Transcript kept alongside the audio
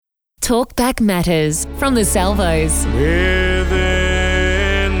Talkback Matters from the Salvos. Within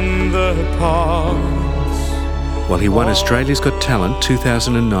the pause. Well, he won Australia's Got Talent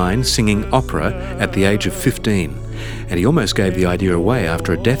 2009 singing opera at the age of 15. And he almost gave the idea away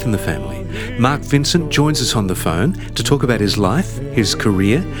after a death in the family. Mark Vincent joins us on the phone to talk about his life, his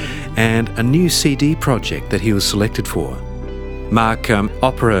career, and a new CD project that he was selected for. Mark,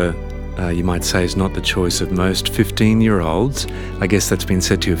 opera, you might say, is not the choice of most 15-year-olds. I guess that's been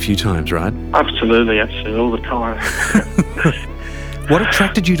said to you a few times, right? Absolutely, actually, all the time. What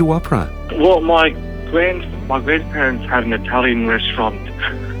attracted you to opera? Well, my grandparents had an Italian restaurant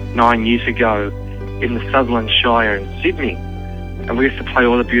 9 years ago in the Sutherland Shire in Sydney, and we used to play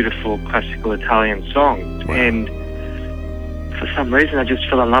all the beautiful classical Italian songs. Wow. And for some reason, I just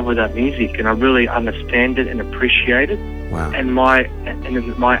fell in love with that music, and I really understand it and appreciate it. Wow. And my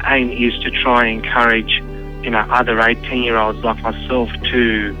aim is to try and encourage, other 18-year-olds like myself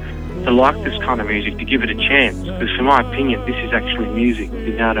to like this kind of music, to give it a chance. Because from my opinion, this is actually music,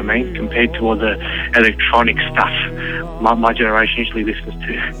 you know what I mean, compared to all the electronic stuff my generation usually listens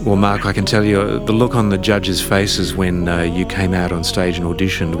to. Well, Mark, I can tell you the look on the judges' faces when you came out on stage and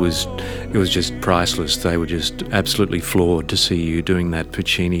auditioned was just priceless. They were just absolutely floored to see you doing that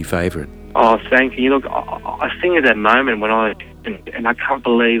Puccini favourite. Oh, thank you. Look, I think at that moment when and I can't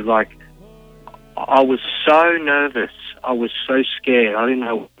believe, I was so nervous. I was so scared. I didn't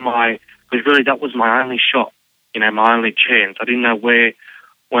know because really that was my only shot, my only chance. I didn't know where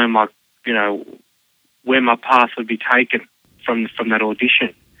my path would be taken from that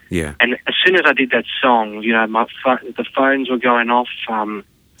audition. Yeah. And as soon as I did that song, the phones were going off.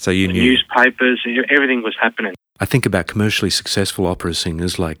 So you knew. Newspapers, everything was happening. I think about commercially successful opera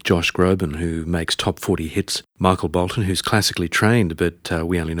singers like Josh Groban, who makes top 40 hits, Michael Bolton, who's classically trained, but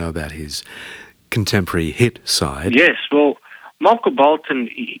we only know about his contemporary hit side. Yes, well, Michael Bolton,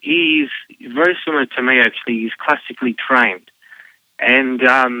 he's very similar to me, actually. He's classically trained. And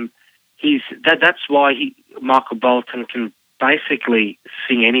that's why Michael Bolton can basically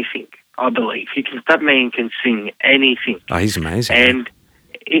sing anything, I believe. That man can sing anything. Oh, he's amazing. And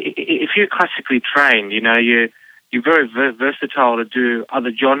if you're classically trained, you're very versatile to do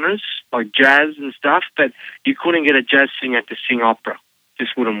other genres, like jazz and stuff, but you couldn't get a jazz singer to sing opera.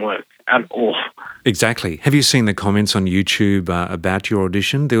 Just wouldn't work at all. Exactly. Have you seen the comments on YouTube about your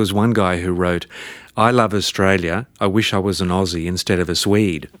audition? There was one guy who wrote, "I love Australia. I wish I was an Aussie instead of a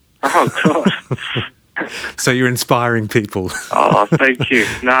Swede." Oh, God. So you're inspiring people. Oh, thank you.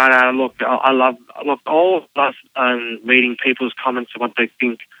 No, look, I love all of us reading people's comments of what they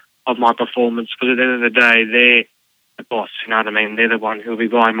think of my performance, because at the end of the day, they're the boss, you know what I mean? They're the one who will be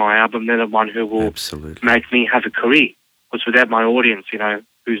buying my album. They're the one who will Absolutely make me have a career. Because without my audience,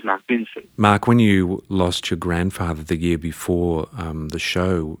 who's Mark Vincent? Mark, when you lost your grandfather the year before the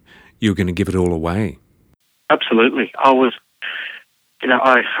show, you were going to give it all away. Absolutely. I was,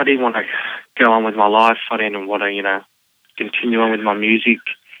 I didn't want to go on with my life. I didn't want to, continue on with my music.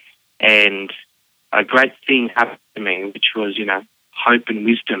 And a great thing happened to me, which was, hope and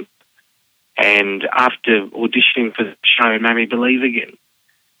wisdom. And after auditioning for the show, it made me believe again.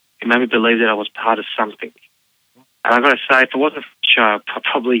 It made me believe that I was part of something. And I've got to say, if it wasn't for the show,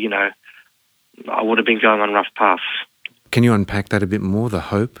 probably, I would have been going on rough paths. Can you unpack that a bit more, the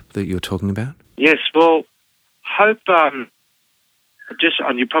hope that you're talking about? Yes, well, hope, you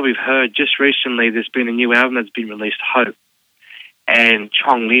probably have heard, just recently there's been a new album that's been released, Hope. And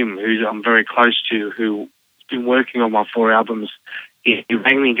Chong Lim, who I'm very close to, who's been working on my 4 albums, he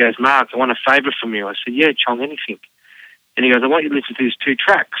rang me and goes, "Mark, I want a favour from you." I said, "Yeah, Chong, anything." And he goes, "I want you to listen to these 2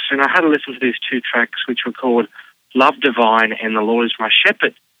 tracks." And I had to listen to these 2 tracks, which were called Love Divine and The Lord Is My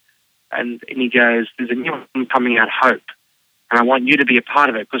Shepherd. And he goes, "There's a new one coming out, Hope, and I want you to be a part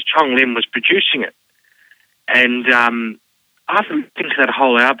of it," because Chong Lim was producing it. And after listening to that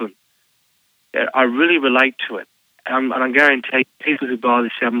whole album, I really relate to it. And I'm going to tell you, people who buy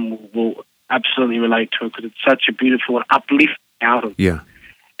this album will absolutely relate to it, because it's such a beautiful and uplifting album. Yeah.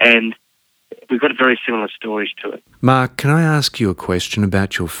 And we've got very similar stories to it. Mark, can I ask you a question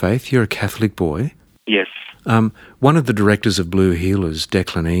about your faith? You're a Catholic boy. Yes. One of the directors of Blue Healers,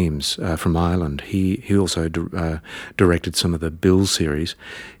 Declan Eames from Ireland, he also directed some of the Bill series.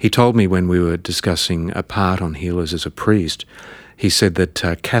 He told me when we were discussing a part on Healers as a priest, he said that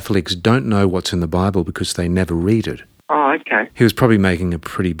Catholics don't know what's in the Bible because they never read it. Oh, okay. He was probably making a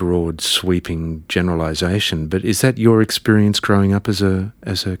pretty broad, sweeping generalisation, but is that your experience growing up as a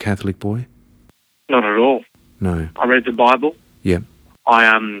Catholic boy? Not at all. No. I read the Bible. Yeah.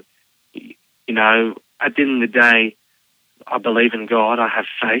 At the end of the day, I believe in God. I have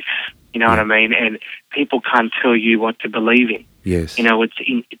faith. You know what I mean? And people can't tell you what to believe in. Yes. You know, it's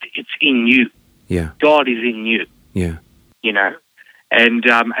in you. Yeah. God is in you. Yeah. You know. And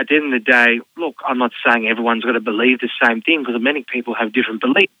at the end of the day, look, I'm not saying everyone's got to believe the same thing, because many people have different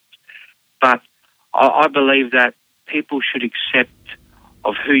beliefs. But I believe that people should accept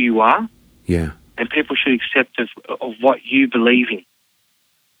of who you are. Yeah. And people should accept of what you believe in. At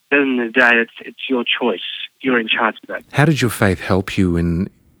the end of the day, it's your choice. You're in charge of that. How did your faith help you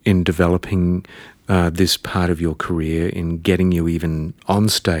in developing this part of your career, in getting you even on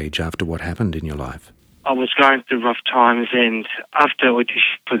stage after what happened in your life? I was going through rough times, and after audition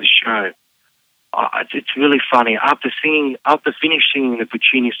for the show, it's really funny. After finishing singing the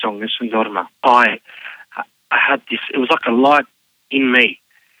Puccini song, Nessun Dorma, I had this. It was like a light in me,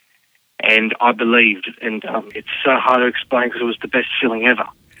 and I believed. And it's so hard to explain because it was the best feeling ever.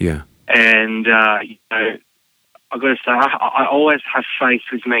 Yeah. And you know, I've got to say, I always have faith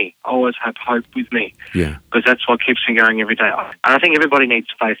with me. I always have hope with me. Yeah. Because that's what keeps me going every day. And I think everybody needs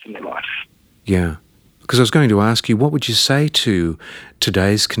faith in their life. Yeah. Because I was going to ask you, what would you say to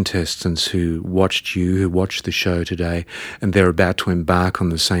today's contestants who watched the show today, and they're about to embark on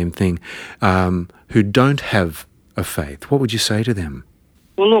the same thing, who don't have a faith? What would you say to them?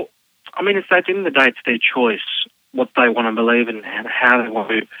 Well, look, I mean, at the end of the day, it's their choice, what they want to believe in and how they want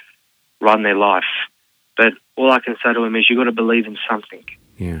to run their life. But all I can say to them is, you've got to believe in something.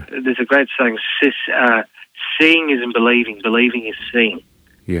 Yeah. There's a great saying, seeing isn't believing, believing is seeing.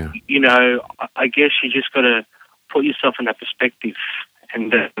 Yeah. You know, I guess you just got to put yourself in that perspective.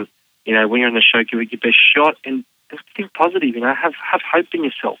 And, you know, when you're on the show, give it your best shot and think positive, you know, have hope in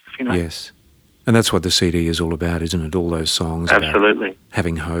yourself, you know. Yes. And that's what the CD is all about, isn't it? All those songs absolutely. About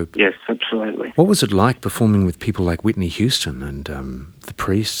having hope. Yes, absolutely. What was it like performing with people like Whitney Houston and the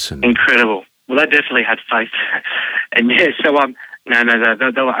Priests? And incredible. Well, they definitely had faith. And, yeah, so, it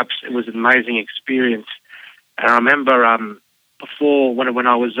was an amazing experience. And I remember before, when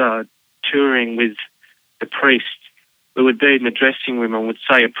I was touring with the Priest, we would be in the dressing room and would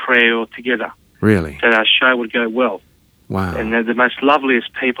say a prayer all together. Really? That our show would go well. Wow. And they're the most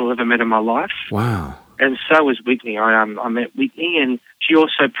loveliest people I've ever met in my life. Wow. And so was Whitney. I met Whitney, and she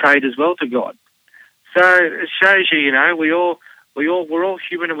also prayed as well to God. So it shows you, you know, we're all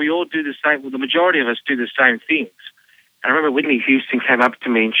human, and we all do the same. Well, the majority of us do the same things. And I remember Whitney Houston came up to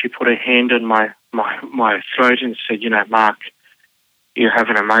me and she put her hand on my throat and said, you know, Mark, you have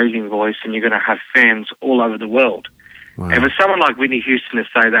an amazing voice and you're going to have fans all over the world. Wow. And for someone like Whitney Houston to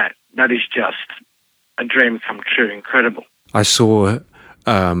say that is just a dream come true. Incredible. I saw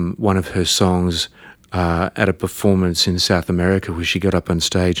one of her songs at a performance in South America where she got up on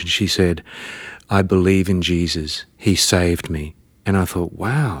stage and she said, I believe in Jesus. He saved me. And I thought,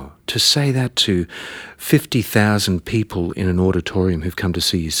 wow, to say that to 50,000 people in an auditorium who've come to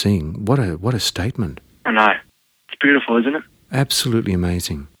see you sing, what a statement. I know. It's beautiful, isn't it? Absolutely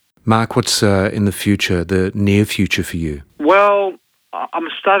amazing. Mark, what's in the future, the near future for you? Well, I'm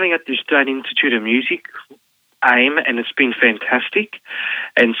starting at the Australian Institute of Music, AIM, and it's been fantastic.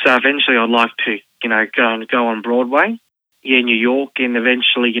 And so eventually I'd like to, you know, go on Broadway, in New York, and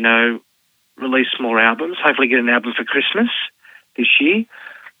eventually, you know, release more albums, hopefully get an album for Christmas this year.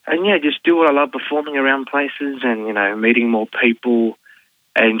 And, yeah, just do what I love, performing around places and, you know, meeting more people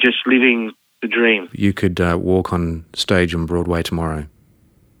and just living the dream. You could walk on stage on Broadway tomorrow.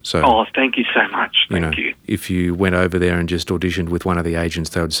 So, oh, thank you so much. Thank you. If you went over there and just auditioned with one of the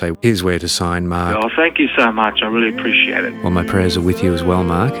agents, they would say, here's where to sign, Mark. Oh, thank you so much. I really appreciate it. Well, my prayers are with you as well,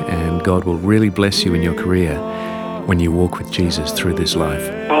 Mark, and God will really bless you in your career when you walk with Jesus through this life.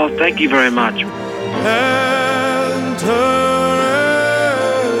 Oh, thank you very much. And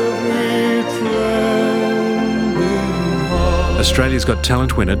Australia's Got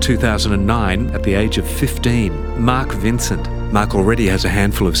Talent winner 2009 at the age of 15, Mark Vincent. Mark already has a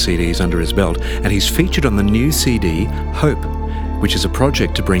handful of CDs under his belt, and he's featured on the new CD, Hope, which is a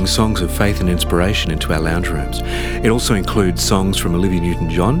project to bring songs of faith and inspiration into our lounge rooms. It also includes songs from Olivia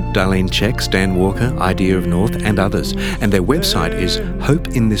Newton-John, Darlene Check, Stan Walker, Idea of North, and others. And their website is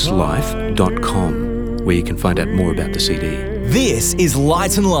hopeinThisLife.com, where you can find out more about the CD. This is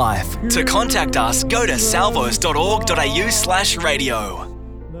Light and Life. To contact us, go to salvos.org.au/radio.